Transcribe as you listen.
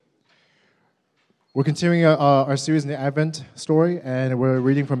We're continuing our series in the Advent story, and we're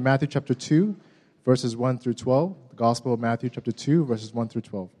reading from Matthew chapter 2, verses 1 through 12. The Gospel of Matthew chapter 2, verses 1 through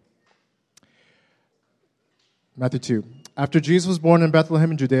 12. Matthew 2. After Jesus was born in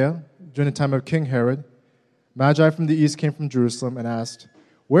Bethlehem in Judea, during the time of King Herod, Magi from the east came from Jerusalem and asked,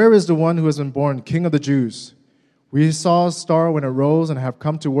 "Where is the one who has been born King of the Jews? We saw a star when it rose and have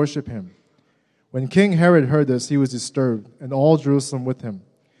come to worship him." When King Herod heard this, he was disturbed, and all Jerusalem with him.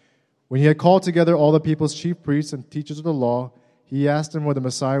 When he had called together all the people's chief priests and teachers of the law, he asked them where the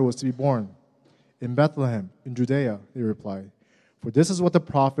Messiah was to be born. "In Bethlehem, in Judea," they replied, "for this is what the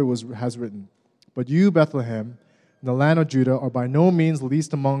prophet has written. But you, Bethlehem, in the land of Judah, are by no means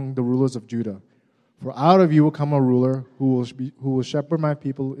least among the rulers of Judah. For out of you will come a ruler who will shepherd my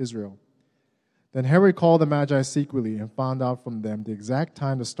people Israel." Then Herod called the Magi secretly and found out from them the exact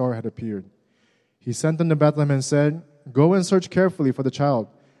time the star had appeared. He sent them to Bethlehem and said, "Go and search carefully for the child.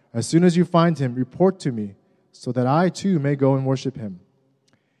 As soon as you find him, report to me, so that I too may go and worship him."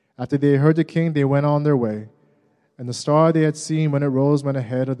 After they heard the king, they went on their way. And the star they had seen when it rose went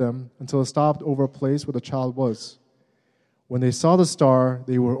ahead of them until it stopped over a place where the child was. When they saw the star,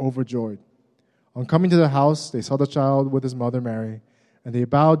 they were overjoyed. On coming to the house, they saw the child with his mother Mary, and they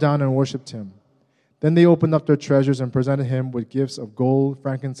bowed down and worshipped him. Then they opened up their treasures and presented him with gifts of gold,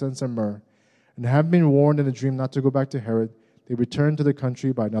 frankincense, and myrrh. And having been warned in a dream not to go back to Herod, they returned to the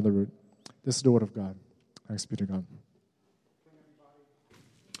country by another route. This is the word of God. Thanks be to God.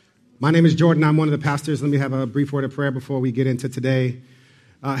 My name is Jordan. I'm one of the pastors. Let me have a brief word of prayer before we get into today.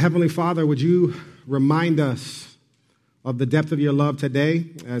 Heavenly Father, would you remind us of the depth of your love today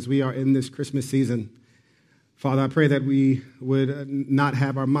as we are in this Christmas season? Father, I pray that we would not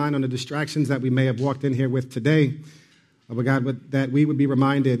have our mind on the distractions that we may have walked in here with today, but God, that we would be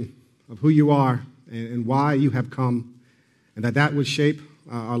reminded of who you are and why you have come, and that would shape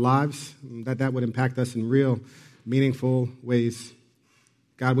our lives, that would impact us in real, meaningful ways.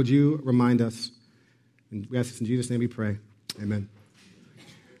 God, would you remind us? And we ask this in Jesus' name we pray. Amen.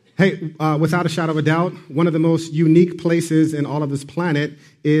 Hey, without a shadow of a doubt, one of the most unique places in all of this planet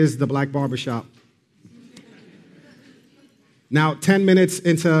is the Black Barbershop. Now, 10 minutes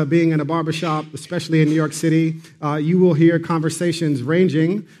into being in a barbershop, especially in New York City, you will hear conversations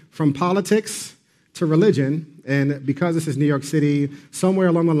ranging from politics to religion. And because this is New York City, somewhere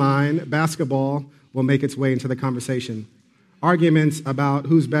along the line, basketball will make its way into the conversation. Arguments about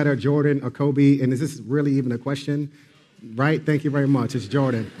who's better, Jordan or Kobe, and is this really even a question? Right? Thank you very much. It's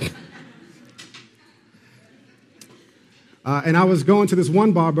Jordan. And I was going to this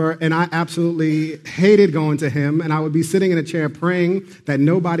one barber, and I absolutely hated going to him, and I would be sitting in a chair praying that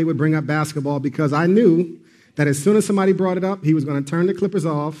nobody would bring up basketball because I knew that as soon as somebody brought it up, he was going to turn the clippers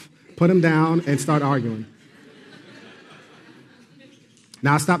off, put them down, and start arguing.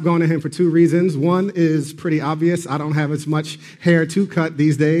 Now, I stopped going to him for two reasons. One is pretty obvious. I don't have as much hair to cut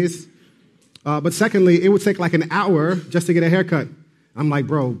these days. But secondly, it would take like an hour just to get a haircut. I'm like,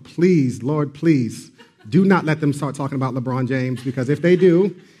 bro, please, Lord, please, do not let them start talking about LeBron James, because if they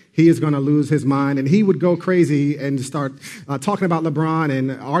do, he is going to lose his mind. And he would go crazy and start talking about LeBron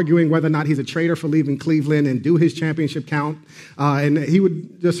and arguing whether or not he's a traitor for leaving Cleveland and do his championship count. And he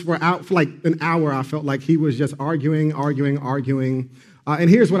would just, for like an hour, I felt like he was just arguing. And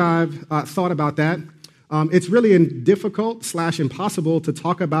here's what I've thought about that. It's really difficult/impossible to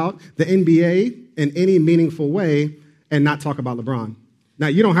talk about the NBA in any meaningful way and not talk about LeBron. Now,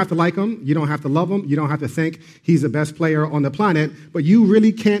 you don't have to like him. You don't have to love him. You don't have to think he's the best player on the planet. But you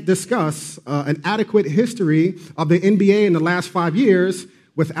really can't discuss an adequate history of the NBA in the last 5 years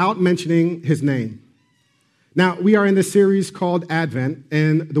without mentioning his name. Now, we are in this series called Advent,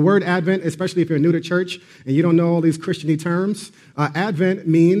 and the word Advent, especially if you're new to church and you don't know all these Christian-y terms, Advent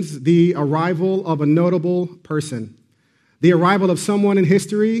means the arrival of a notable person, the arrival of someone in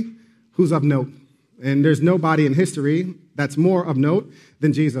history who's of note. And there's nobody in history that's more of note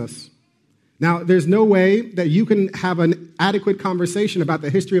than Jesus. Now, there's no way that you can have an adequate conversation about the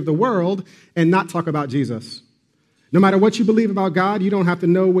history of the world and not talk about Jesus. No matter what you believe about God, you don't have to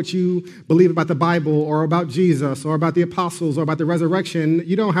know what you believe about the Bible or about Jesus or about the apostles or about the resurrection.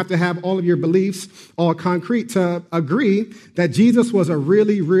 You don't have to have all of your beliefs all concrete to agree that Jesus was a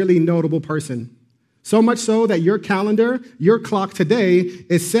really, really notable person. So much so that your calendar, your clock today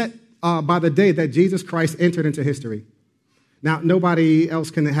is set by the day that Jesus Christ entered into history. Now, nobody else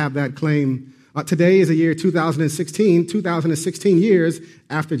can have that claim. Today is the year 2016 years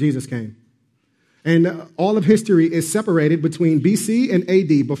after Jesus came. And all of history is separated between BC and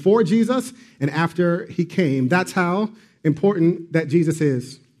AD, before Jesus and after he came. That's how important that Jesus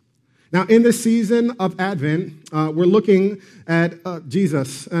is. Now, in this season of Advent, we're looking at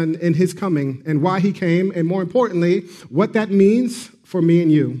Jesus and his coming and why he came, and more importantly, what that means for me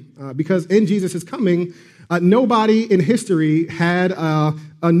and you. Because in Jesus' coming, nobody in history had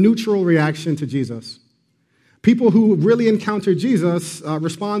a neutral reaction to Jesus. People who really encountered Jesus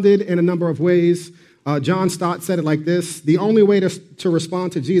responded in a number of ways. John Stott said it like this: the only way to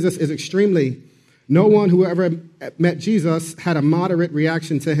respond to Jesus is extremely. No one who ever met Jesus had a moderate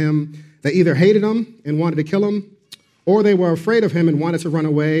reaction to him. They either hated him and wanted to kill him, or they were afraid of him and wanted to run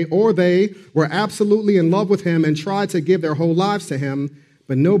away, or they were absolutely in love with him and tried to give their whole lives to him,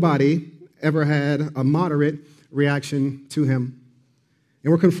 but nobody ever had a moderate reaction to him.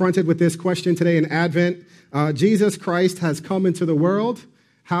 And we're confronted with this question today in Advent. Jesus Christ has come into the world.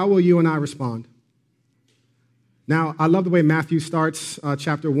 How will you and I respond? Now, I love the way Matthew starts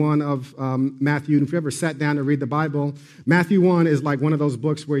chapter 1 of Matthew. If you ever sat down to read the Bible, Matthew 1 is like one of those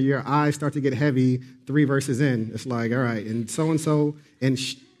books where your eyes start to get heavy 3 verses in. It's like, all right, and so-and-so, and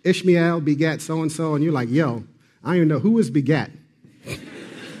Ishmael begat so-and-so, and you're like, yo, I don't even know who is begat.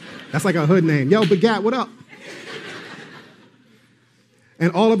 That's like a hood name. Yo, begat, what up?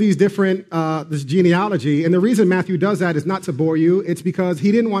 And all of these different, this genealogy. And the reason Matthew does that is not to bore you. It's because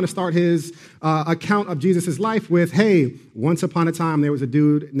he didn't want to start his account of Jesus' life with, hey, once upon a time there was a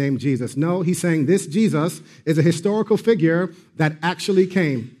dude named Jesus. No, he's saying this Jesus is a historical figure that actually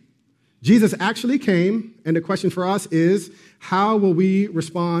came. Jesus actually came, and the question for us is, how will we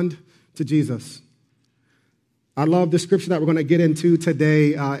respond to Jesus? I love the scripture that we're going to get into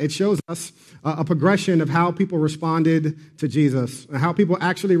today. It shows us a progression of how people responded to Jesus, and how people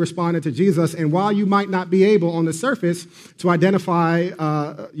actually responded to Jesus. And while you might not be able on the surface to identify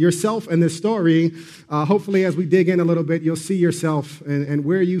yourself in this story, hopefully as we dig in a little bit, you'll see yourself and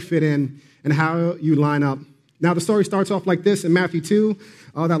where you fit in and how you line up. Now, the story starts off like this in Matthew 2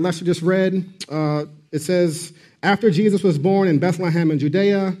 that Lester just read. It says, after Jesus was born in Bethlehem in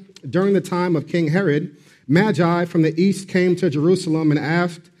Judea, during the time of King Herod, Magi from the east came to Jerusalem and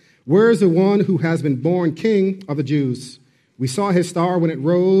asked, where is the one who has been born king of the Jews? We saw his star when it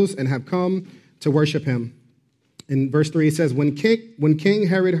rose and have come to worship him. In verse 3, it says, when King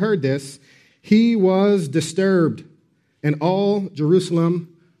Herod heard this, he was disturbed, and all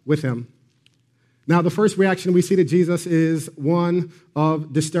Jerusalem with him. Now, the first reaction we see to Jesus is one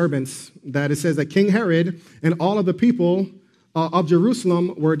of disturbance. That it says that King Herod and all of the people of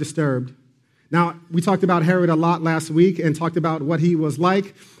Jerusalem were disturbed. Now, we talked about Herod a lot last week and talked about what he was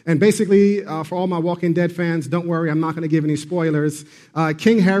like. And basically, for all my Walking Dead fans, don't worry, I'm not going to give any spoilers.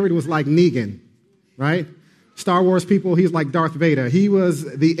 King Herod was like Negan, right? Star Wars people, he's like Darth Vader. He was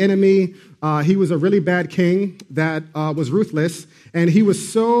the enemy. He was a really bad king that was ruthless. And he was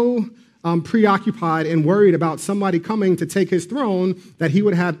so preoccupied and worried about somebody coming to take his throne that he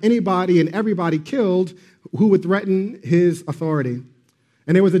would have anybody and everybody killed who would threaten his authority.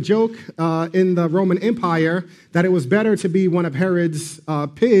 And there was a joke in the Roman Empire that it was better to be one of Herod's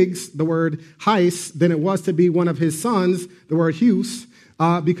pigs, the word heis, than it was to be one of his sons, the word heus,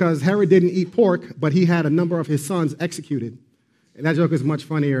 because Herod didn't eat pork, but he had a number of his sons executed. And that joke is much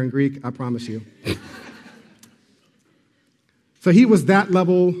funnier in Greek, I promise you. So he was that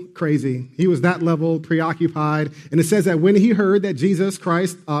level crazy. He was that level preoccupied. And it says that when he heard that Jesus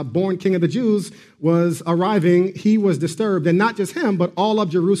Christ, born King of the Jews, was arriving, he was disturbed. And not just him, but all of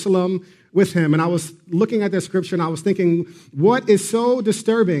Jerusalem with him. And I was looking at this scripture and I was thinking, what is so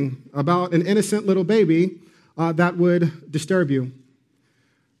disturbing about an innocent little baby that would disturb you?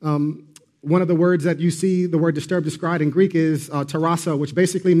 One of the words that you see the word disturb described in Greek is tarasso, which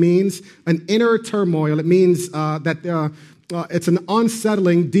basically means an inner turmoil. It means that it's an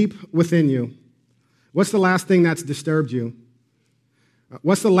unsettling deep within you. What's the last thing that's disturbed you?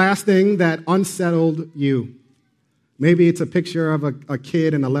 What's the last thing that unsettled you? Maybe it's a picture of a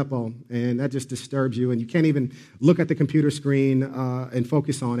kid in Aleppo, and that just disturbs you, and you can't even look at the computer screen and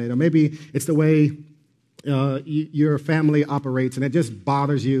focus on it. Or maybe it's the way your family operates, and it just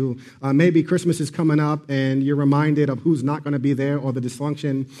bothers you. Maybe Christmas is coming up, and you're reminded of who's not going to be there or the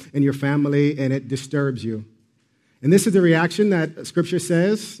dysfunction in your family, and it disturbs you. And this is the reaction that Scripture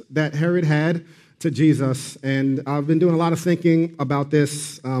says that Herod had to Jesus. And I've been doing a lot of thinking about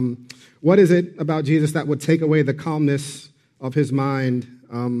this. What is it about Jesus that would take away the calmness of his mind?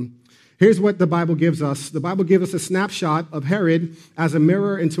 Here's what the Bible gives us. The Bible gives us a snapshot of Herod as a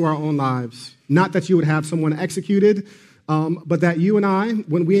mirror into our own lives. Not that you would have someone executed, but that you and I,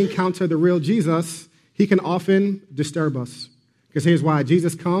 when we encounter the real Jesus, he can often disturb us. Because here's why.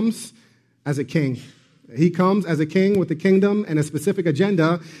 Jesus comes as a king. He comes as a king with a kingdom and a specific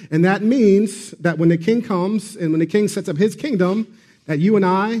agenda, and that means that when the king comes and when the king sets up his kingdom, that you and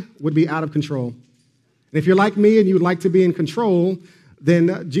I would be out of control. And if you're like me and you'd like to be in control,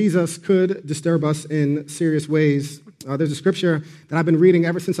 then Jesus could disturb us in serious ways. There's a scripture that I've been reading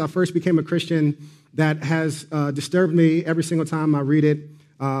ever since I first became a Christian that has disturbed me every single time I read it.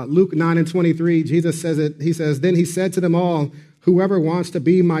 Luke 9:23, Jesus says it. He says, "Then he said to them all, whoever wants to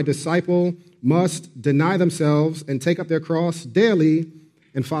be my disciple must deny themselves and take up their cross daily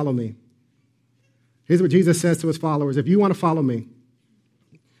and follow me." Here's what Jesus says to his followers. If you want to follow me,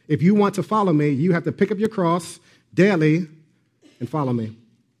 you have to pick up your cross daily and follow me.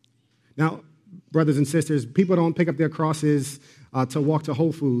 Now, brothers and sisters, people don't pick up their crosses to walk to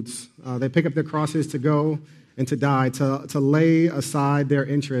Whole Foods. They pick up their crosses to go and to die, to lay aside their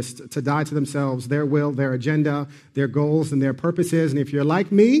interest, to die to themselves, their will, their agenda, their goals, and their purposes. And if you're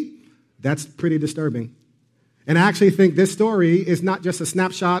like me, that's pretty disturbing. And I actually think this story is not just a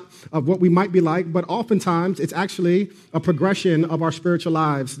snapshot of what we might be like, but oftentimes it's actually a progression of our spiritual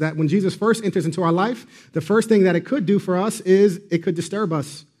lives, that when Jesus first enters into our life, the first thing that it could do for us is it could disturb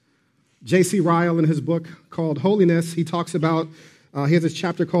us. J.C. Ryle, in his book called Holiness, he talks about, he has this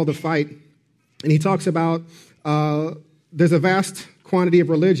chapter called The Fight, and he talks about there's a vast quantity of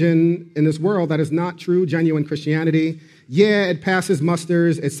religion in this world that is not true, genuine Christianity. Yeah, it passes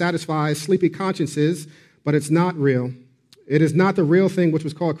musters, it satisfies sleepy consciences, but it's not real. It is not the real thing which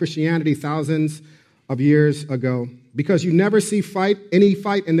was called Christianity thousands of years ago, because you never see any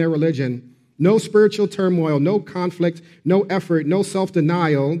fight in their religion. No spiritual turmoil, no conflict, no effort, no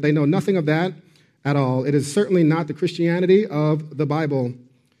self-denial. They know nothing of that at all. It is certainly not the Christianity of the Bible.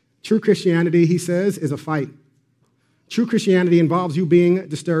 True Christianity, he says, is a fight. True Christianity involves you being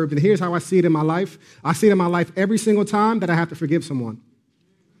disturbed. And here's how I see it in my life. I see it in my life every single time that I have to forgive someone.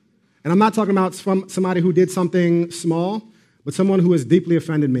 And I'm not talking about somebody who did something small, but someone who has deeply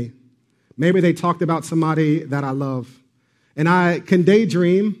offended me. Maybe they talked about somebody that I love. And I can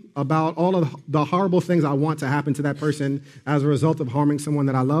daydream about all of the horrible things I want to happen to that person as a result of harming someone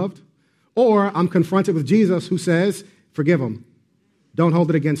that I loved. Or I'm confronted with Jesus, who says, forgive them. Don't hold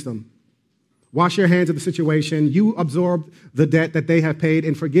it against them. Wash your hands of the situation. You absorb the debt that they have paid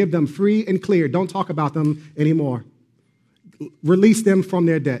and forgive them free and clear. Don't talk about them anymore. Release them from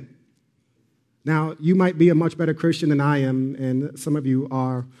their debt. Now, you might be a much better Christian than I am, and some of you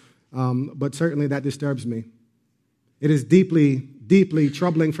are, but certainly that disturbs me. It is deeply, deeply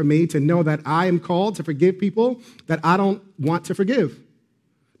troubling for me to know that I am called to forgive people that I don't want to forgive.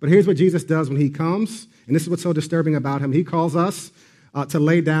 But here's what Jesus does when he comes, and this is what's so disturbing about him. He calls us to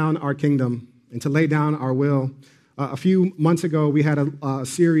lay down our kingdom and to lay down our will. A few months ago, we had a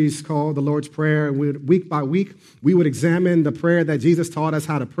series called The Lord's Prayer, and week by week, we would examine the prayer that Jesus taught us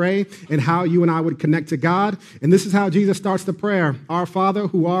how to pray and how you and I would connect to God. And this is how Jesus starts the prayer. Our Father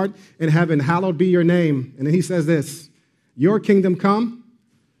who art in heaven, hallowed be your name. And then he says this, your kingdom come,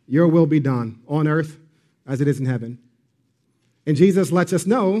 your will be done on earth as it is in heaven. And Jesus lets us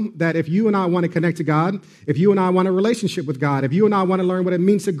know that if you and I want to connect to God, if you and I want a relationship with God, if you and I want to learn what it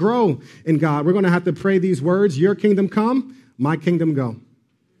means to grow in God, we're going to have to pray these words, your kingdom come, my kingdom go.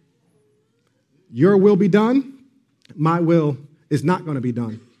 Your will be done, my will is not going to be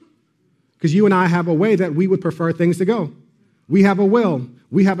done. Because you and I have a way that we would prefer things to go. We have a will.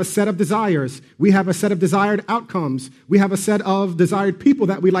 We have a set of desires. We have a set of desired outcomes. We have a set of desired people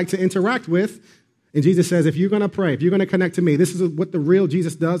that we like to interact with. And Jesus says, if you're going to pray, if you're going to connect to me, this is what the real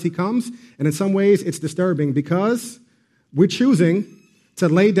Jesus does. He comes, and in some ways it's disturbing because we're choosing to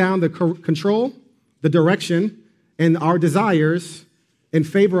lay down the control, the direction, and our desires in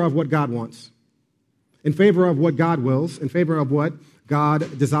favor of what God wants, in favor of what God wills, in favor of what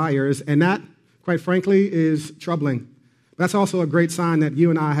God desires. And that, quite frankly, is troubling. That's also a great sign that you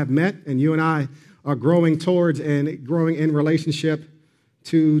and I have met, and you and I are growing towards and growing in relationship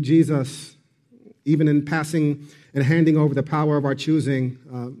to Jesus. Even in passing and handing over the power of our choosing,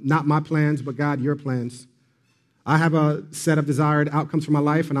 not my plans, but God, your plans. I have a set of desired outcomes for my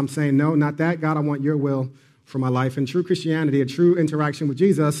life, and I'm saying, no, not that. God, I want your will for my life. And true Christianity, a true interaction with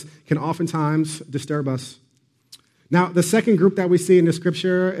Jesus, can oftentimes disturb us. Now, the second group that we see in the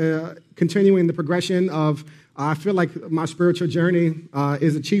scripture, continuing the progression of, I feel like my spiritual journey,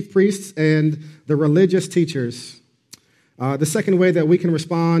 is the chief priests and the religious teachers. The second way that we can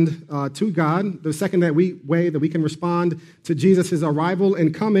respond to God, the second way that we can respond to Jesus' arrival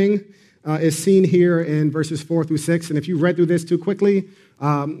and coming is seen here in verses 4 through 6. And if you read through this too quickly,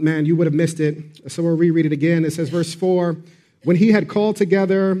 man, you would have missed it. So we'll reread it again. It says, verse 4, when he had called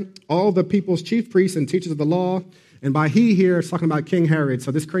together all the people's chief priests and teachers of the law, and by he here, it's talking about King Herod. So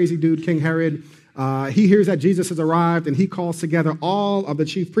this crazy dude, King Herod, he hears that Jesus has arrived, and he calls together all of the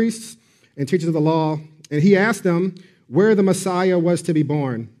chief priests and teachers of the law, and he asked them, where the Messiah was to be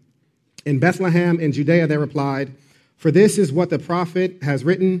born. In Bethlehem in Judea, they replied, "For this is what the prophet has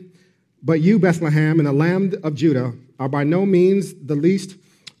written, but you, Bethlehem, in the land of Judah, are by no means the least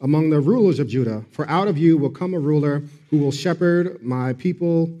among the rulers of Judah, for out of you will come a ruler who will shepherd my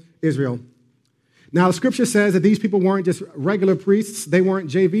people Israel." Now, the scripture says that these people weren't just regular priests. They weren't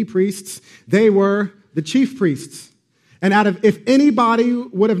JV priests. They were the chief priests. And if anybody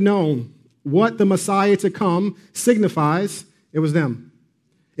would have known what the Messiah to come signifies, it was them.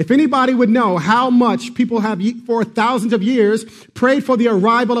 If anybody would know how much people have for thousands of years prayed for the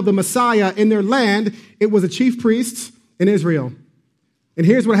arrival of the Messiah in their land, it was the chief priests in Israel. And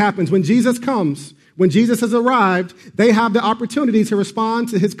here's what happens. When Jesus comes, when Jesus has arrived, they have the opportunity to respond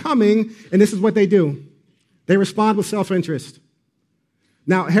to his coming, and this is what they do. They respond with self-interest.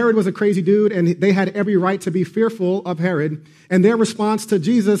 Now, Herod was a crazy dude, and they had every right to be fearful of Herod, and their response to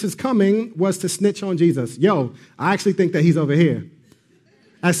Jesus' coming was to snitch on Jesus. Yo, I actually think that he's over here.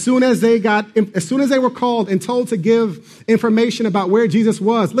 As soon as they were called and told to give information about where Jesus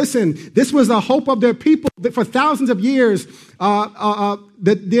was, listen, this was the hope of their people that for thousands of years,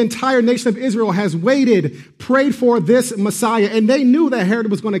 the entire nation of Israel has waited, prayed for this Messiah, and they knew that Herod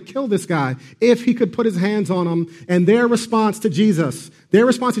was going to kill this guy if he could put his hands on him. And their response to Jesus'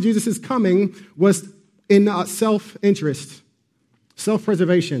 coming was in self-interest,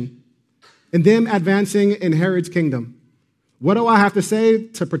 self-preservation, and them advancing in Herod's kingdom. What do I have to say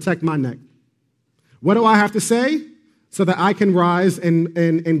to protect my neck? What do I have to say so that I can rise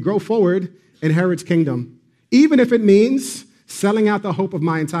and grow forward in Herod's kingdom? Even if it means selling out the hope of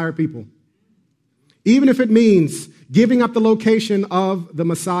my entire people. Even if it means giving up the location of the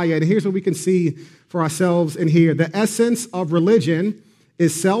Messiah. And here's what we can see for ourselves in here. The essence of religion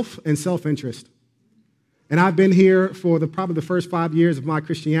is self and self-interest. And I've been here for probably the first 5 years of my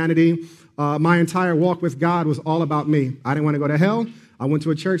Christianity. My entire walk with God was all about me. I didn't want to go to hell. I went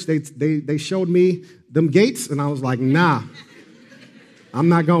to a church. They showed me them gates, and I was like, nah, I'm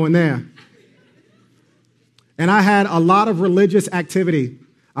not going there. And I had a lot of religious activity.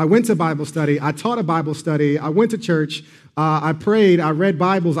 I went to Bible study. I taught a Bible study. I went to church. I prayed. I read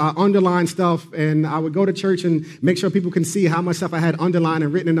Bibles. I underlined stuff, and I would go to church and make sure people can see how much stuff I had underlined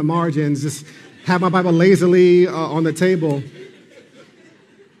and written in the margins. Just have my Bible lazily on the table.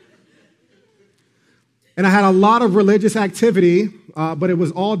 And I had a lot of religious activity, but it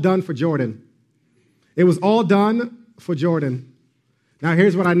was all done for Jordan. It was all done for Jordan. Now,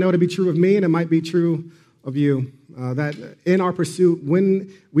 here's what I know to be true of me, and it might be true of you, that in our pursuit,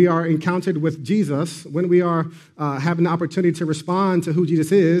 when we are encountered with Jesus, when we are having the opportunity to respond to who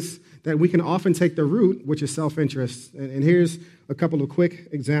Jesus is, that we can often take the route, which is self-interest. And here's a couple of quick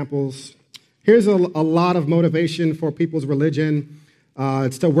examples. Here's a lot of motivation for people's religion.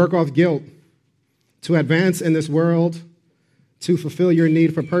 It's to work off guilt, to advance in this world, to fulfill your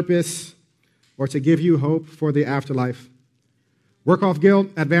need for purpose, or to give you hope for the afterlife. Work off guilt,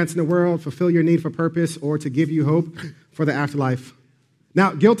 advance in the world, fulfill your need for purpose, or to give you hope for the afterlife.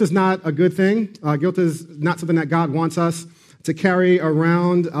 Now, guilt is not a good thing. Guilt is not something that God wants us to carry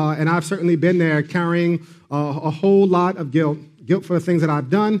around, and I've certainly been there carrying a whole lot of guilt. Guilt for the things that I've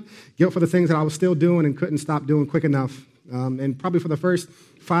done, guilt for the things that I was still doing and couldn't stop doing quick enough. And probably for the first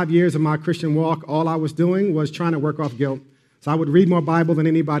 5 years of my Christian walk, all I was doing was trying to work off guilt. So I would read more Bible than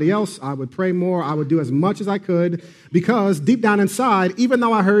anybody else. I would pray more. I would do as much as I could because deep down inside, even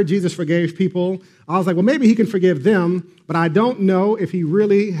though I heard Jesus forgave people, I was like, well, maybe he can forgive them, but I don't know if he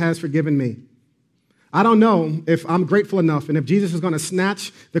really has forgiven me. I don't know if I'm grateful enough and if Jesus is going to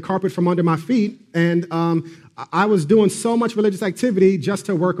snatch the carpet from under my feet. And I was doing so much religious activity just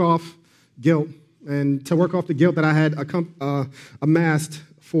to work off guilt and to work off the guilt that I had amassed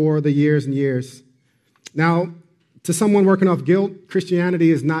for the years and years. Now, to someone working off guilt,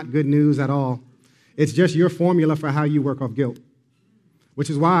 Christianity is not good news at all. It's just your formula for how you work off guilt, which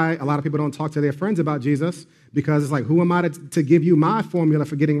is why a lot of people don't talk to their friends about Jesus, because it's like, who am I to give you my formula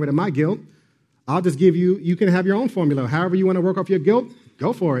for getting rid of my guilt? I'll just give you can have your own formula. However you want to work off your guilt,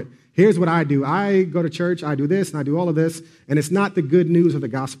 go for it. Here's what I do. I go to church, I do this, and I do all of this, and it's not the good news of the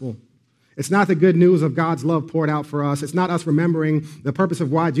gospel. It's not the good news of God's love poured out for us. It's not us remembering the purpose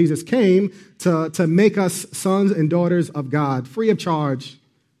of why Jesus came to make us sons and daughters of God, free of charge.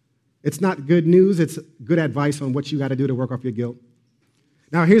 It's not good news. It's good advice on what you got to do to work off your guilt.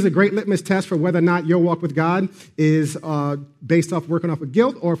 Now, here's a great litmus test for whether or not your walk with God is based off working off of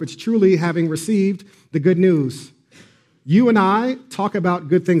guilt or if it's truly having received the good news. You and I talk about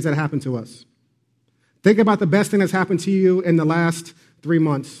good things that happen to us. Think about the best thing that's happened to you in the last 3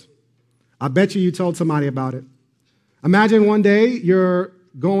 months. I bet you told somebody about it. Imagine one day you're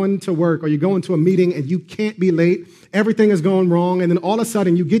going to work or you're going to a meeting and you can't be late. Everything is going wrong. And then all of a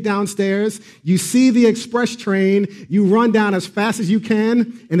sudden you get downstairs, you see the express train, you run down as fast as you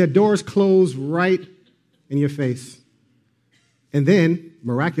can, and the doors close right in your face. And then,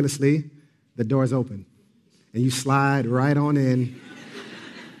 miraculously, the doors open and you slide right on in.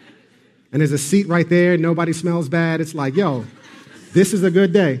 And there's a seat right there. Nobody smells bad. It's like, yo, this is a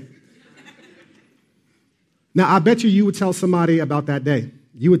good day. Now, I bet you would tell somebody about that day.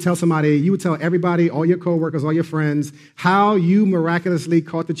 You would tell everybody, all your coworkers, all your friends, how you miraculously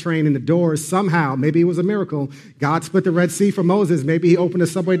caught the train in the doors somehow. Maybe it was a miracle. God split the Red Sea for Moses. Maybe he opened the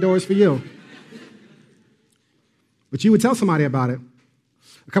subway doors for you. But you would tell somebody about it.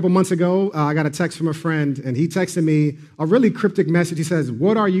 A couple months ago, I got a text from a friend, and he texted me a really cryptic message. He says,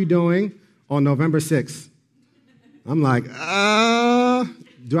 "What are you doing on November 6th?" I'm like,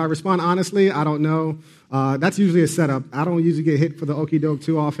 do I respond honestly? I don't know. That's usually a setup. I don't usually get hit for the okie doke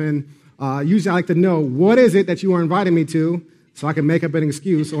too often. Usually I like to know, what is it that you are inviting me to so I can make up an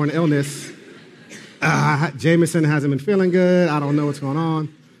excuse or an illness. Jameson hasn't been feeling good. I don't know what's going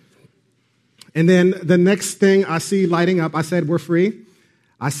on. And then the next thing I see lighting up, I said, we're free.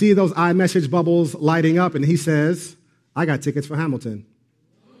 I see those iMessage bubbles lighting up, and he says, I got tickets for Hamilton.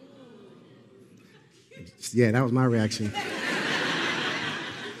 Yeah, that was my reaction.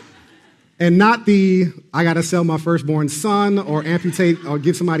 And not the, I got to sell my firstborn son or amputate or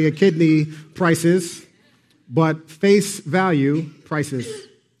give somebody a kidney prices, but face value prices.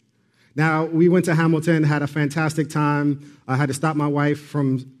 Now, we went to Hamilton, had a fantastic time. I had to stop my wife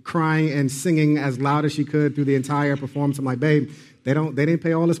from crying and singing as loud as she could through the entire performance. I'm like, babe, they didn't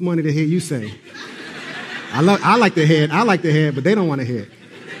pay all this money to hear you sing. I like to hear it, but they don't want to hear it.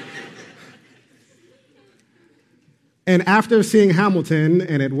 And after seeing Hamilton,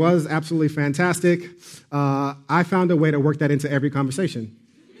 and it was absolutely fantastic, I found a way to work that into every conversation.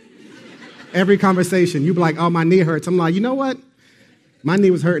 Every conversation. You'd be like, oh, my knee hurts. I'm like, you know what? My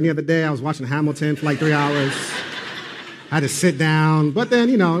knee was hurting the other day. I was watching Hamilton for like 3 hours. I had to sit down, but then,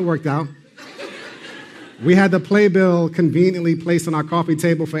 it worked out. We had the playbill conveniently placed on our coffee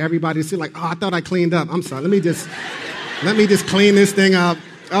table for everybody to see, like, oh, I thought I cleaned up. I'm sorry, let me just clean this thing up.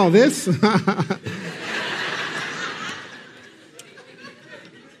 Oh, this?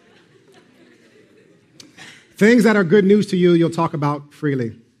 Things that are good news to you, you'll talk about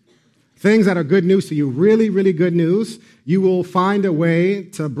freely. Things that are good news to you, really, really good news, you will find a way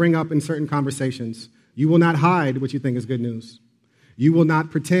to bring up in certain conversations. You will not hide what you think is good news. You will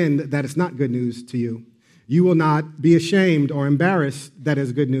not pretend that it's not good news to you. You will not be ashamed or embarrassed that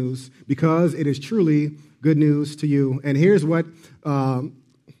is good news because it is truly good news to you. And here's what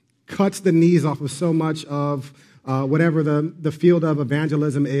cuts the knees off of so much of whatever the field of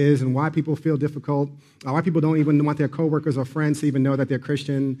evangelism is and why people feel difficult, why people don't even want their coworkers or friends to even know that they're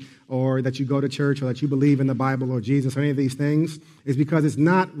Christian or that you go to church or that you believe in the Bible or Jesus or any of these things, is because it's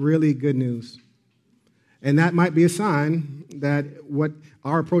not really good news. And that might be a sign that what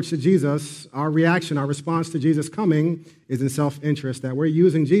our approach to Jesus, our reaction, our response to Jesus coming is in self-interest, that we're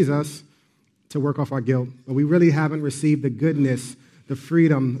using Jesus to work off our guilt, but we really haven't received the goodness, the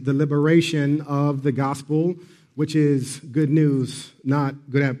freedom, the liberation of the gospel, which is good news, not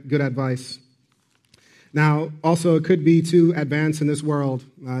good advice. Now, also, it could be to advance in this world.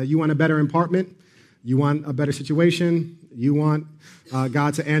 You want a better apartment. You want a better situation. You want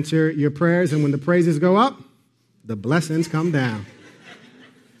God to answer your prayers. And when the praises go up, the blessings come down.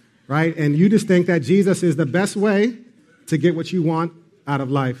 Right? And you just think that Jesus is the best way to get what you want out of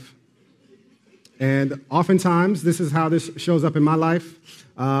life. And oftentimes, this is how this shows up in my life.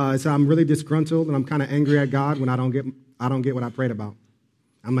 So I'm really disgruntled and I'm kind of angry at God when I don't get what I prayed about.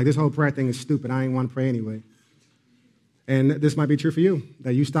 I'm like, this whole prayer thing is stupid. I ain't want to pray anyway. And this might be true for you,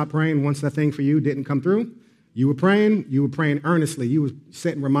 that you stopped praying once that thing for you didn't come through. You were praying earnestly. You were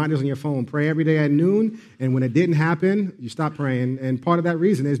setting reminders on your phone, pray every day at noon, and when it didn't happen, you stopped praying. And part of that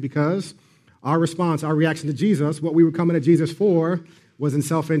reason is because our response, our reaction to Jesus, what we were coming to Jesus for, was in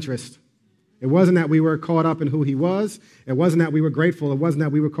self-interest. It wasn't that we were caught up in who he was. It wasn't that we were grateful. It wasn't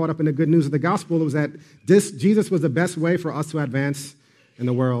that we were caught up in the good news of the gospel. It was that Jesus was the best way for us to advance in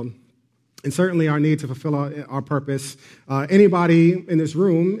the world. And certainly our need to fulfill our purpose. Anybody in this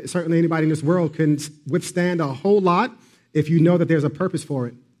room, certainly anybody in this world can withstand a whole lot if you know that there's a purpose for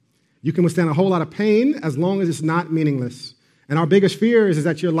it. You can withstand a whole lot of pain as long as it's not meaningless. And our biggest fear is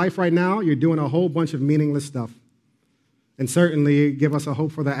that your life right now, you're doing a whole bunch of meaningless stuff. And certainly give us a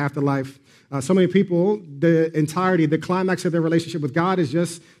hope for the afterlife. So many people, the climax of their relationship with God is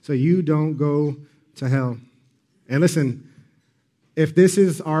just so you don't go to hell. And listen, If this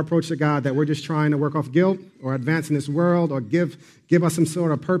is our approach to God, that we're just trying to work off guilt or advance in this world or give us some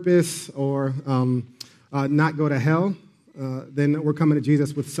sort of purpose or not go to hell, then we're coming to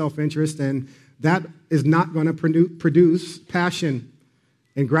Jesus with self-interest, and that is not going to produce passion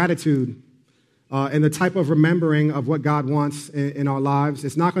and gratitude and the type of remembering of what God wants in our lives.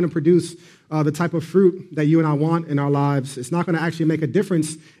 It's not going to produce the type of fruit that you and I want in our lives. It's not going to actually make a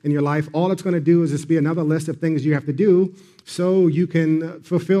difference in your life. All it's going to do is just be another list of things you have to do so you can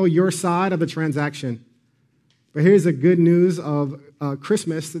fulfill your side of the transaction. But here's the good news of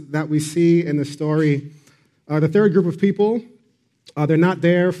Christmas that we see in the story. The third group of people, they're not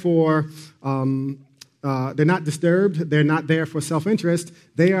there for, they're not disturbed. They're not there for self-interest.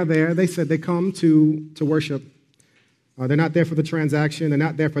 They are there. They said they come to worship. They're not there for the transaction. They're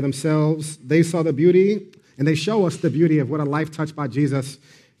not there for themselves. They saw the beauty, and they show us the beauty of what a life touched by Jesus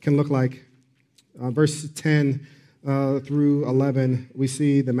can look like. Verse 10 through 11, we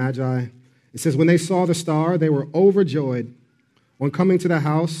see the Magi. It says, when they saw the star, they were overjoyed. On coming to the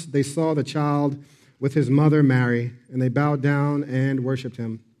house, they saw the child with his mother Mary, and they bowed down and worshiped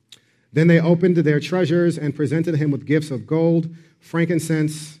him. Then they opened their treasures and presented him with gifts of gold,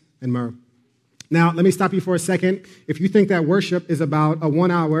 frankincense, and myrrh. Now, let me stop you for a second. If you think that worship is about a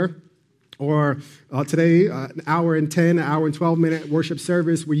 1 hour or today, an hour and 10, an hour and 12-minute worship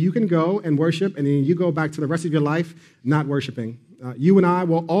service where you can go and worship and then you go back to the rest of your life not worshiping. You and I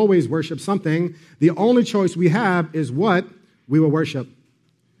will always worship something. The only choice we have is what we will worship.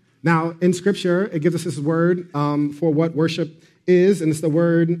 Now, in Scripture, it gives us this word for what worship is, and it's the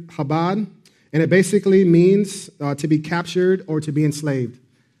word Chabad, and it basically means to be captured or to be enslaved.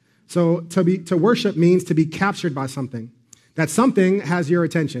 So to worship means to be captured by something. That something has your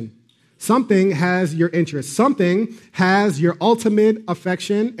attention. Something has your interest. Something has your ultimate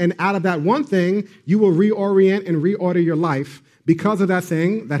affection, and out of that one thing, you will reorient and reorder your life because of that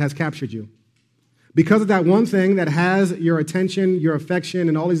thing that has captured you. Because of that one thing that has your attention, your affection,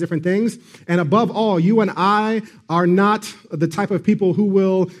 and all these different things. And above all, you and I are not the type of people who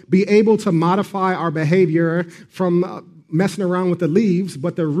will be able to modify our behavior from messing around with the leaves,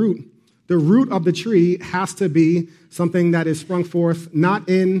 but the root of the tree has to be something that is sprung forth not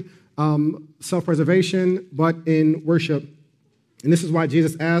in self-preservation, but in worship. And this is why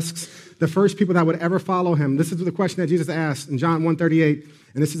Jesus asks the first people that would ever follow him. This is the question that Jesus asked in John 1:38,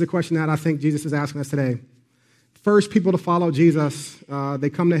 and this is the question that I think Jesus is asking us today. First people to follow Jesus,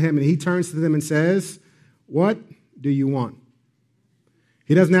 they come to him, and he turns to them and says, what do you want?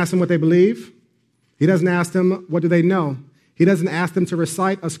 He doesn't ask them what they believe. He doesn't ask them, what do they know? He doesn't ask them to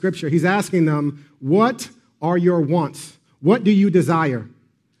recite a scripture. He's asking them, what are your wants? What do you desire?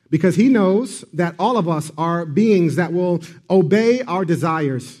 Because he knows that all of us are beings that will obey our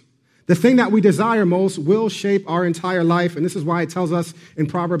desires. The thing that we desire most will shape our entire life. And this is why it tells us in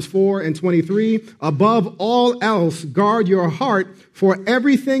Proverbs 4:23, above all else, guard your heart, for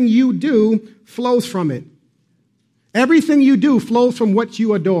everything you do flows from it. Everything you do flows from what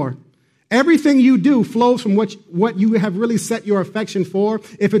you adore. Everything you do flows from what you have really set your affection for.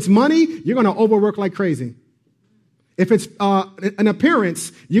 If it's money, you're going to overwork like crazy. If it's an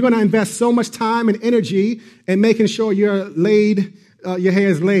appearance, you're going to invest so much time and energy in making sure your hair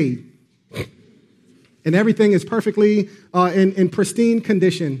is laid. And everything is perfectly in pristine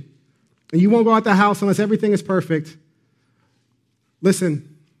condition. And you won't go out the house unless everything is perfect. Listen.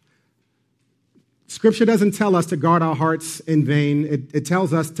 Scripture doesn't tell us to guard our hearts in vain. It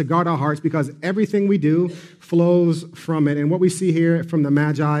tells us to guard our hearts because everything we do flows from it. And what we see here from the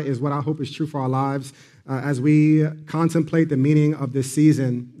Magi is what I hope is true for our lives as we contemplate the meaning of this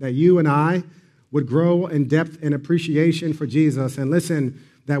season, that you and I would grow in depth and appreciation for Jesus. And listen,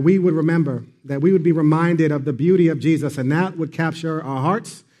 that we would remember, that we would be reminded of the beauty of Jesus, and that would capture our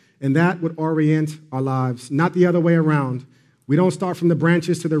hearts, and that would orient our lives, not the other way around. We don't start from the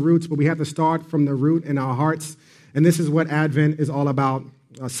branches to the roots, but we have to start from the root in our hearts. And this is what Advent is all about,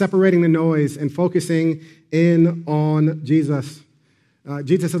 separating the noise and focusing in on Jesus.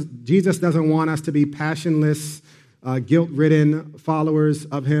 Jesus doesn't want us to be passionless, guilt-ridden followers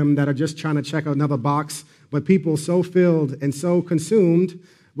of him that are just trying to check another box, but people so filled and so consumed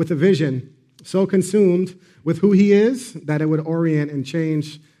with a vision, so consumed with who he is, that it would orient and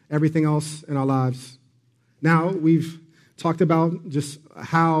change everything else in our lives. Now, we've talked about just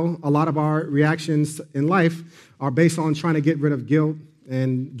how a lot of our reactions in life are based on trying to get rid of guilt.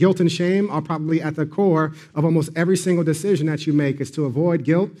 And guilt and shame are probably at the core of almost every single decision that you make. It's to avoid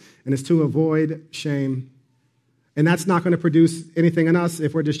guilt and it's to avoid shame. And that's not going to produce anything in us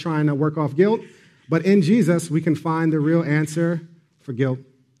if we're just trying to work off guilt. But in Jesus, we can find the real answer for guilt.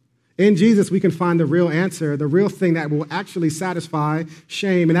 In Jesus, we can find the real answer, the real thing that will actually satisfy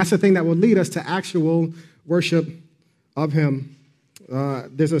shame. And that's the thing that will lead us to actual worship of him.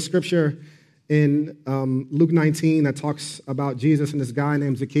 There's a scripture in Luke 19 that talks about Jesus and this guy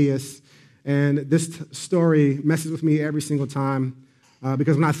named Zacchaeus. And this story messes with me every single time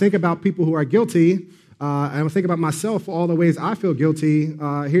because when I think about people who are guilty, and I think about myself, all the ways I feel guilty,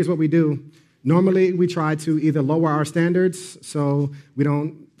 here's what we do. Normally, we try to either lower our standards so we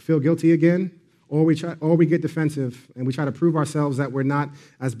don't feel guilty again, or we get defensive and we try to prove ourselves that we're not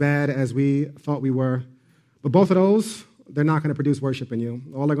as bad as we thought we were. But both of those, they're not going to produce worship in you.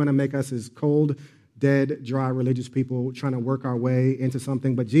 All they're going to make us is cold, dead, dry religious people trying to work our way into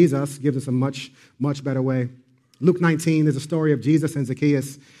something. But Jesus gives us a much, much better way. Luke 19 is a story of Jesus and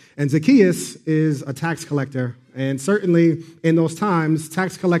Zacchaeus. And Zacchaeus is a tax collector. And certainly in those times,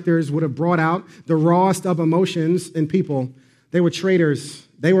 tax collectors would have brought out the rawest of emotions in people. They were traitors.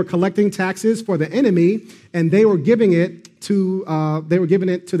 They were collecting taxes for the enemy, and they were giving it to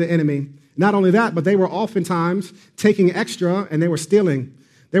the enemy. Not only that, but they were oftentimes taking extra, and they were stealing.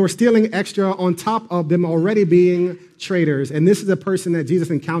 They were stealing extra on top of them already being traitors. And this is a person that Jesus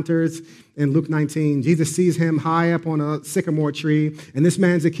encounters in Luke 19. Jesus sees him high up on a sycamore tree, and this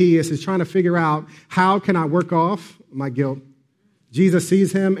man Zacchaeus is trying to figure out, how can I work off my guilt? Jesus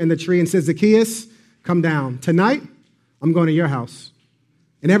sees him in the tree and says, Zacchaeus, come down. Tonight, I'm going to your house.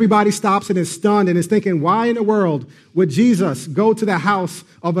 And everybody stops and is stunned and is thinking, why in the world would Jesus go to the house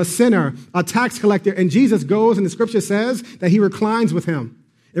of a sinner, a tax collector? And Jesus goes, and the scripture says that he reclines with him.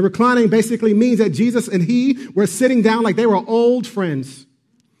 And reclining basically means that Jesus and he were sitting down like they were old friends.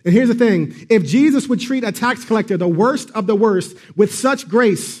 And here's the thing. If Jesus would treat a tax collector, the worst of the worst, with such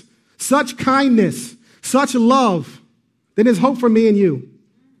grace, such kindness, such love, then there's hope for me and you.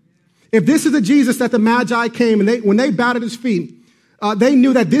 If this is the Jesus that the Magi came and when they bowed at his feet, they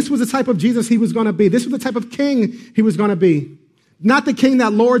knew that this was the type of Jesus he was going to be. This was the type of king he was going to be. Not the king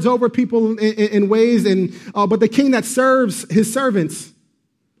that lords over people in ways, but the king that serves his servants.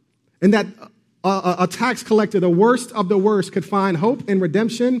 And that a tax collector, the worst of the worst, could find hope and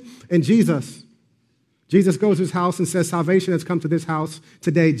redemption in Jesus. Jesus goes to his house and says, salvation has come to this house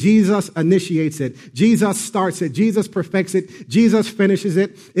today. Jesus initiates it. Jesus starts it. Jesus perfects it. Jesus finishes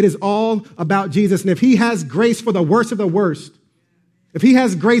it. It is all about Jesus. And if he has grace for the worst of the worst, if he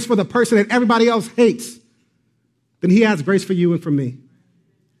has grace for the person that everybody else hates, then he has grace for you and for me.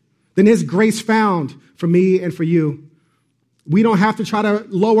 Then his grace found for me and for you. We don't have to try to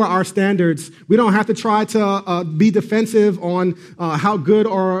lower our standards. We don't have to try to be defensive on how good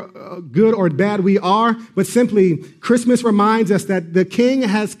or bad we are. But simply, Christmas reminds us that the King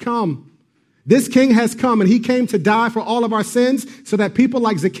has come. This King has come, and he came to die for all of our sins so that people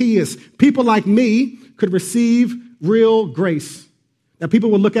like Zacchaeus, people like me, could receive real grace. That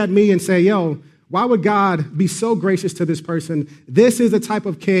people would look at me and say, yo, why would God be so gracious to this person? This is the type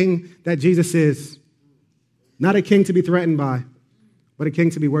of king that Jesus is. Not a king to be threatened by, but a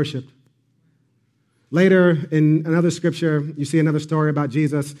king to be worshiped. Later in another scripture, you see another story about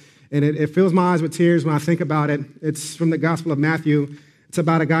Jesus, and it fills my eyes with tears when I think about it. It's from the Gospel of Matthew. It's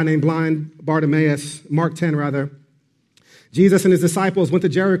about a guy named blind Bartimaeus, Mark 10 rather. Jesus and his disciples went to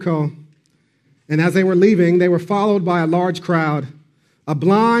Jericho, and as they were leaving, they were followed by a large crowd. A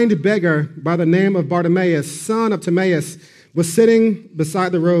blind beggar by the name of Bartimaeus, son of Timaeus, was sitting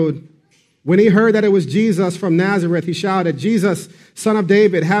beside the road. When he heard that it was Jesus from Nazareth, he shouted, Jesus, son of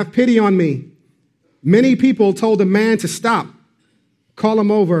David, have pity on me. Many people told the man to stop, call him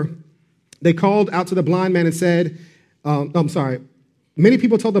over. They called out to the blind man and said, Many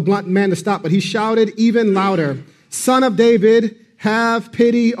people told the blind man to stop, but he shouted even louder, Son of David, have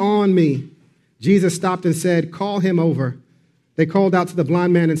pity on me. Jesus stopped and said, call him over. They called out to the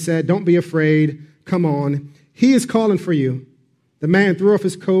blind man and said, don't be afraid, come on. He is calling for you. The man threw off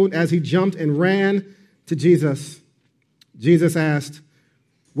his coat as he jumped and ran to Jesus. Jesus asked,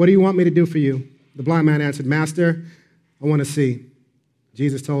 what do you want me to do for you? The blind man answered, Master, I want to see.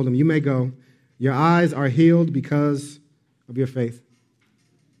 Jesus told him, you may go. Your eyes are healed because of your faith.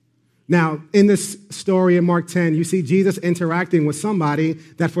 Now, in this story in Mark 10, you see Jesus interacting with somebody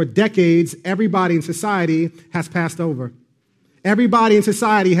that for decades, everybody in society has passed over. Everybody in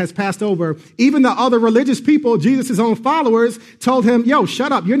society has passed over. Even the other religious people, Jesus' own followers, told him, yo,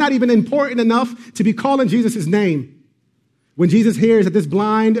 shut up. You're not even important enough to be calling Jesus' name. When Jesus hears that this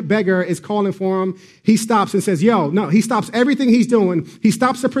blind beggar is calling for him, he stops and says, he stops everything he's doing. He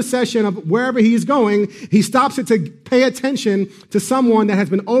stops the procession of wherever he's going. He stops it to pay attention to someone that has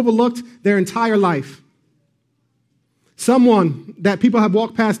been overlooked their entire life. Someone that people have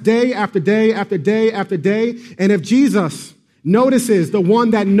walked past day after day after day after day. And if Jesus notices the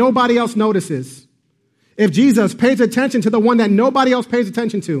one that nobody else notices, if Jesus pays attention to the one that nobody else pays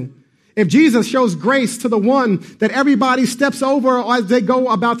attention to, if Jesus shows grace to the one that everybody steps over as they go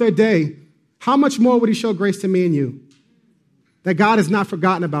about their day, how much more would he show grace to me and you? That God has not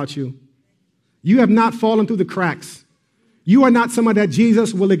forgotten about you. You have not fallen through the cracks. You are not someone that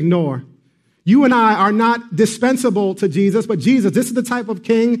Jesus will ignore. You and I are not dispensable to Jesus, but Jesus, this is the type of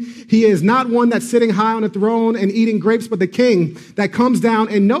king. He is not one that's sitting high on a throne and eating grapes, but the king that comes down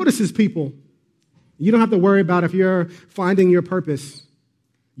and notices people. You don't have to worry about if you're finding your purpose.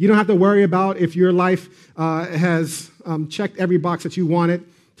 You don't have to worry about if your life has checked every box that you wanted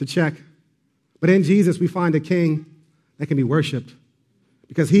to check. But in Jesus, we find a king that can be worshiped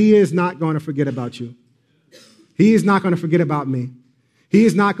because he is not going to forget about you. He is not going to forget about me. He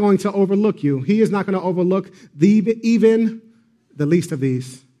is not going to overlook you. He is not going to overlook even the least of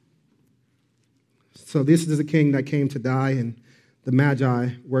these. So this is a king that came to die, and the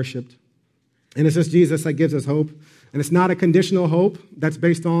Magi worshiped. And it's just Jesus that gives us hope. And it's not a conditional hope that's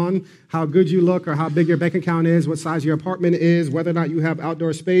based on how good you look or how big your bank account is, what size your apartment is, whether or not you have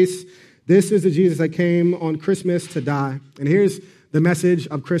outdoor space. This is the Jesus that came on Christmas to die. And here's the message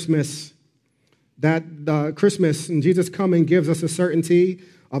of Christmas. That Christmas and Jesus coming gives us a certainty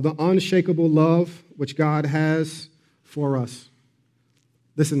of the unshakable love which God has for us.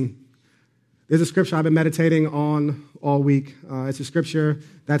 Listen, there's a scripture I've been meditating on all week. It's a scripture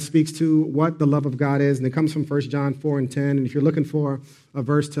that speaks to what the love of God is, and it comes from 1 John 4 and 10. And if you're looking for a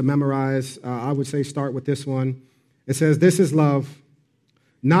verse to memorize, I would say start with this one. It says, "This is love,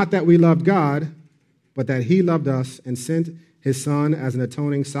 not that we loved God, but that he loved us and sent his son as an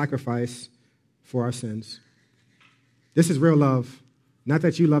atoning sacrifice for our sins." This is real love. Not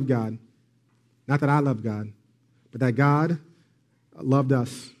that you love God, not that I love God, but that God loved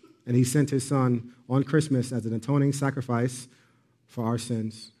us, and he sent his son on Christmas as an atoning sacrifice for our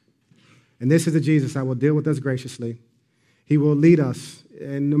sins. And this is the Jesus that will deal with us graciously. He will lead us,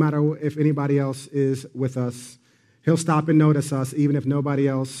 and no matter if anybody else is with us, he'll stop and notice us, even if nobody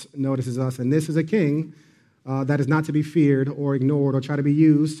else notices us. And this is a king that is not to be feared or ignored or try to be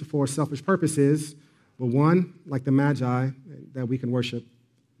used for selfish purposes, but one, like the Magi, that we can worship.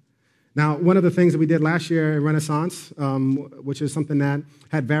 Now, one of the things that we did last year in Renaissance, which is something that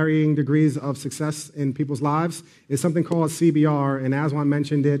had varying degrees of success in people's lives, is something called CBR, and Aswan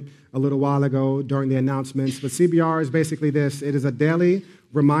mentioned it a little while ago during the announcements, but CBR is basically this. It is a daily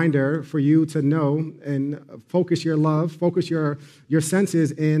reminder for you to know and focus your love, focus your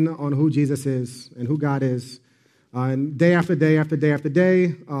senses in on who Jesus is and who God is. And day after day after day after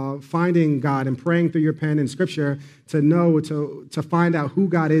day, finding God and praying through your pen in Scripture to know, to find out who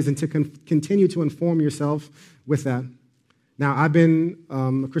God is and to continue to inform yourself with that. Now, I've been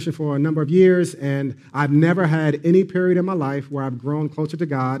a Christian for a number of years, and I've never had any period in my life where I've grown closer to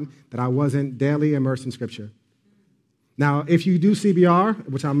God that I wasn't daily immersed in Scripture. Now, if you do CBR,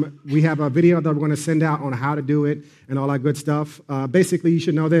 which we have a video that we're going to send out on how to do it and all that good stuff, basically you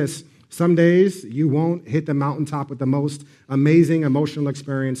should know this. Some days you won't hit the mountaintop with the most amazing emotional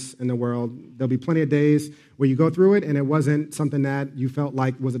experience in the world. There'll be plenty of days where you go through it and it wasn't something that you felt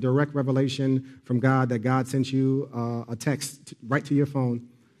like was a direct revelation from God, that God sent you a text right to your phone.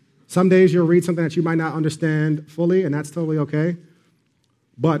 Some days you'll read something that you might not understand fully, and that's totally okay.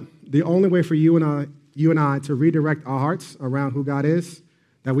 But the only way for you and I to redirect our hearts around who God is,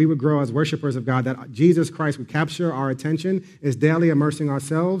 that we would grow as worshipers of God, that Jesus Christ would capture our attention, is daily immersing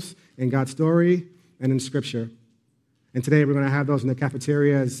ourselves in God's story and in Scripture. And today we're going to have those in the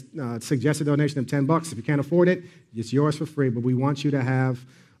cafeteria as suggested donation of $10. If you can't afford it, it's yours for free. But we want you to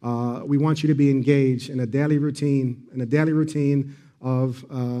be engaged in a daily routine of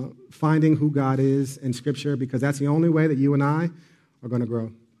finding who God is in Scripture, because that's the only way that you and I are going to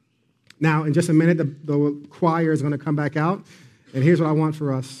grow. Now, in just a minute, the choir is going to come back out. And here's what I want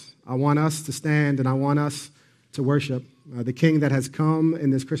for us. I want us to stand and I want us to worship the King that has come in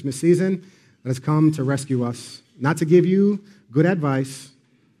this Christmas season, that has come to rescue us. Not to give you good advice,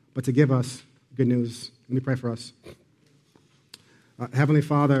 but to give us good news. Let me pray for us. Heavenly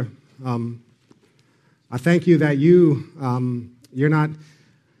Father, I thank you that you're not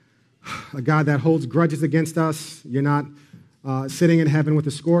a God that holds grudges against us. You're not sitting in heaven with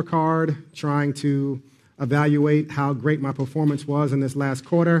a scorecard trying to evaluate how great my performance was in this last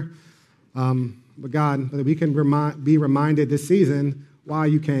quarter. But God, that we can be reminded this season why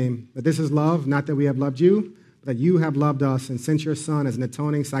you came, that this is love, not that we have loved you, but that you have loved us and sent your Son as an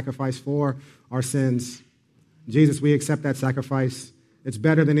atoning sacrifice for our sins. Jesus, we accept that sacrifice. It's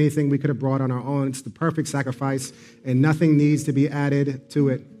better than anything we could have brought on our own. It's the perfect sacrifice, and nothing needs to be added to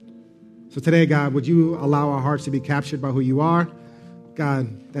it. So today, God, would you allow our hearts to be captured by who you are?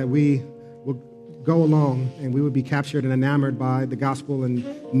 God, that we will go along and we would be captured and enamored by the gospel and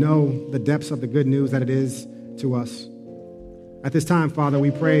know the depths of the good news that it is to us. At this time, Father,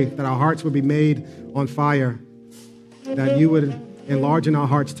 we pray that our hearts would be made on fire, that you would enlarge in our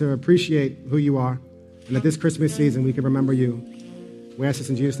hearts to appreciate who you are, and that this Christmas season we can remember you. We ask this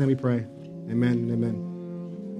in Jesus' name we pray. Amen and amen.